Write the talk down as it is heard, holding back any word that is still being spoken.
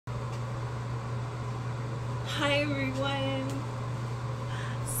Hi everyone!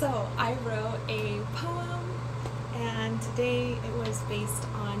 So I wrote a poem and today it was based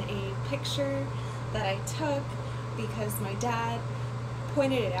on a picture that I took because my dad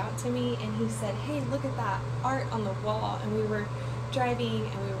pointed it out to me and he said, hey, look at that art on the wall. And we were driving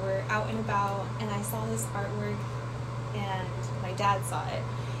and we were out and about and I saw this artwork and my dad saw it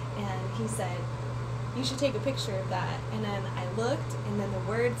and he said, you should take a picture of that. And then I looked and then the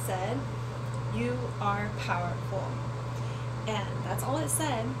word said, you are powerful. And that's all it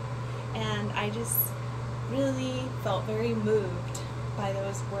said. And I just really felt very moved by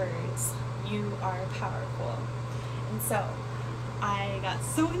those words, you are powerful. And so I got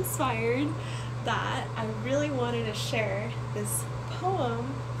so inspired that I really wanted to share this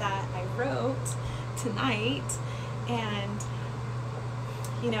poem that I wrote tonight. And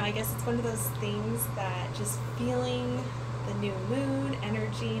I guess it's one of those things that just feeling the new moon,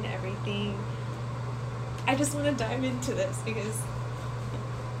 energy, and everything, I just want to dive into this because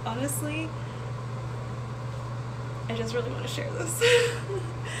honestly, I just really want to share this.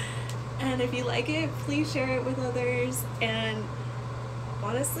 And if you like it, please share it with others. And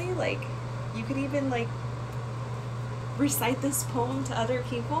honestly, you could even recite this poem to other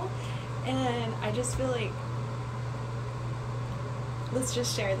people. And I just feel like, let's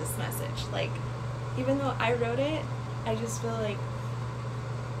just share this message. Even though I wrote it, I just feel like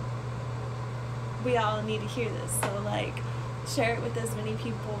we all need to hear this. So share it with as many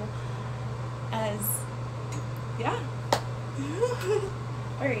people as, yeah.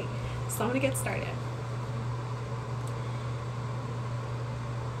 Alright, so I'm gonna get started.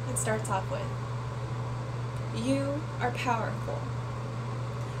 It starts off with, you are powerful.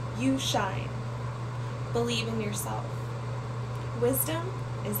 You shine. Believe in yourself. Wisdom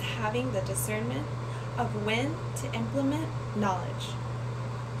is having the discernment of when to implement knowledge.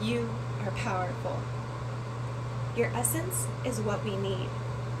 You are powerful. Your essence is what we need.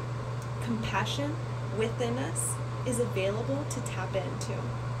 Compassion within us is available to tap into.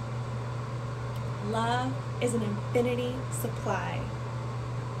 Love is an infinity supply.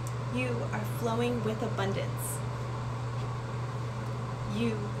 You are flowing with abundance.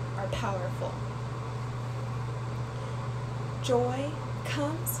 You are powerful. Joy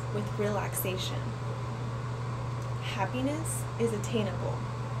comes with relaxation. Happiness is attainable.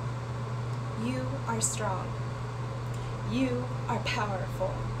 You are strong. You are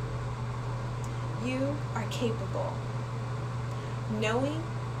powerful. You are capable. Knowing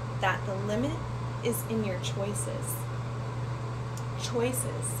that the limit is in your choices.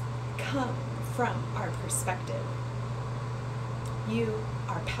 Choices come from our perspective. You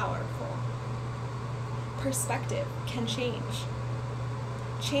are powerful. Perspective can change.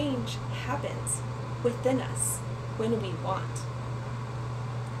 Change happens within us when we want.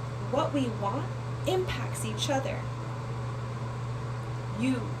 What we want impacts each other.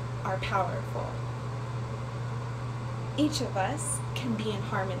 You are powerful. Each of us can be in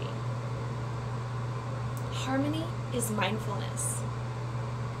harmony. Harmony is mindfulness.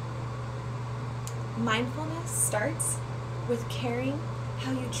 Mindfulness starts with caring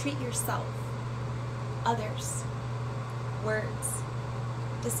how you treat yourself, others, words,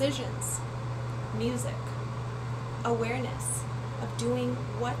 decisions, music, awareness of doing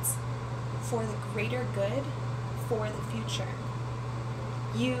what's for the greater good, for the future.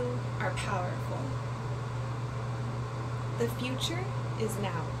 You are powerful. The future is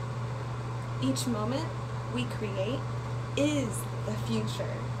now. Each moment we create is the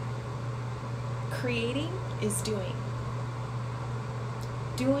future. Creating is doing.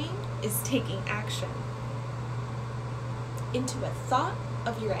 Doing is taking action into a thought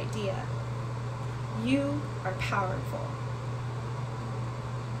of your idea. You are powerful.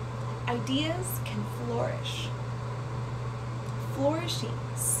 Ideas can flourish. Flourishing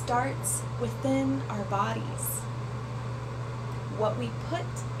starts within our bodies. What we put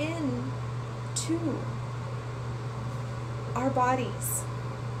in to our bodies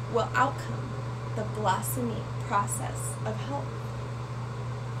will outcome the blossoming process of health.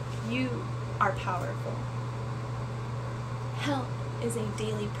 You are powerful. Health is a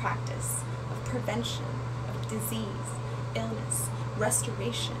daily practice of prevention of disease, illness,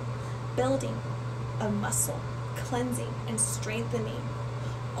 restoration, building of muscle, cleansing and strengthening,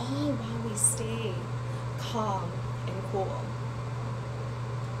 all while we stay calm and cool.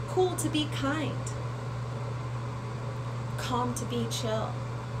 Cool to be kind. Calm to be chill.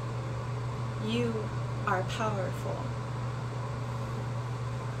 You are powerful.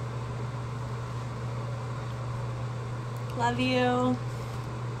 Love you.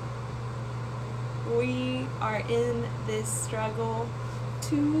 We are in this struggle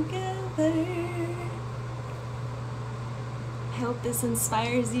together. I hope this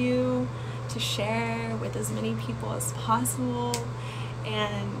inspires you to share with as many people as possible,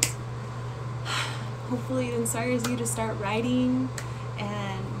 and hopefully it inspires you to start writing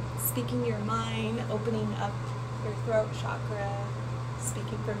and speaking your mind, opening up your throat chakra,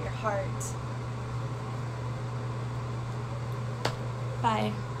 speaking from your heart.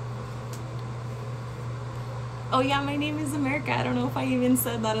 Bye. Oh yeah, my name is Amerika. I don't know if I even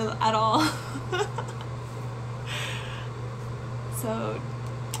said that at all. So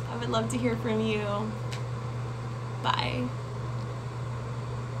I would love to hear from you. Bye.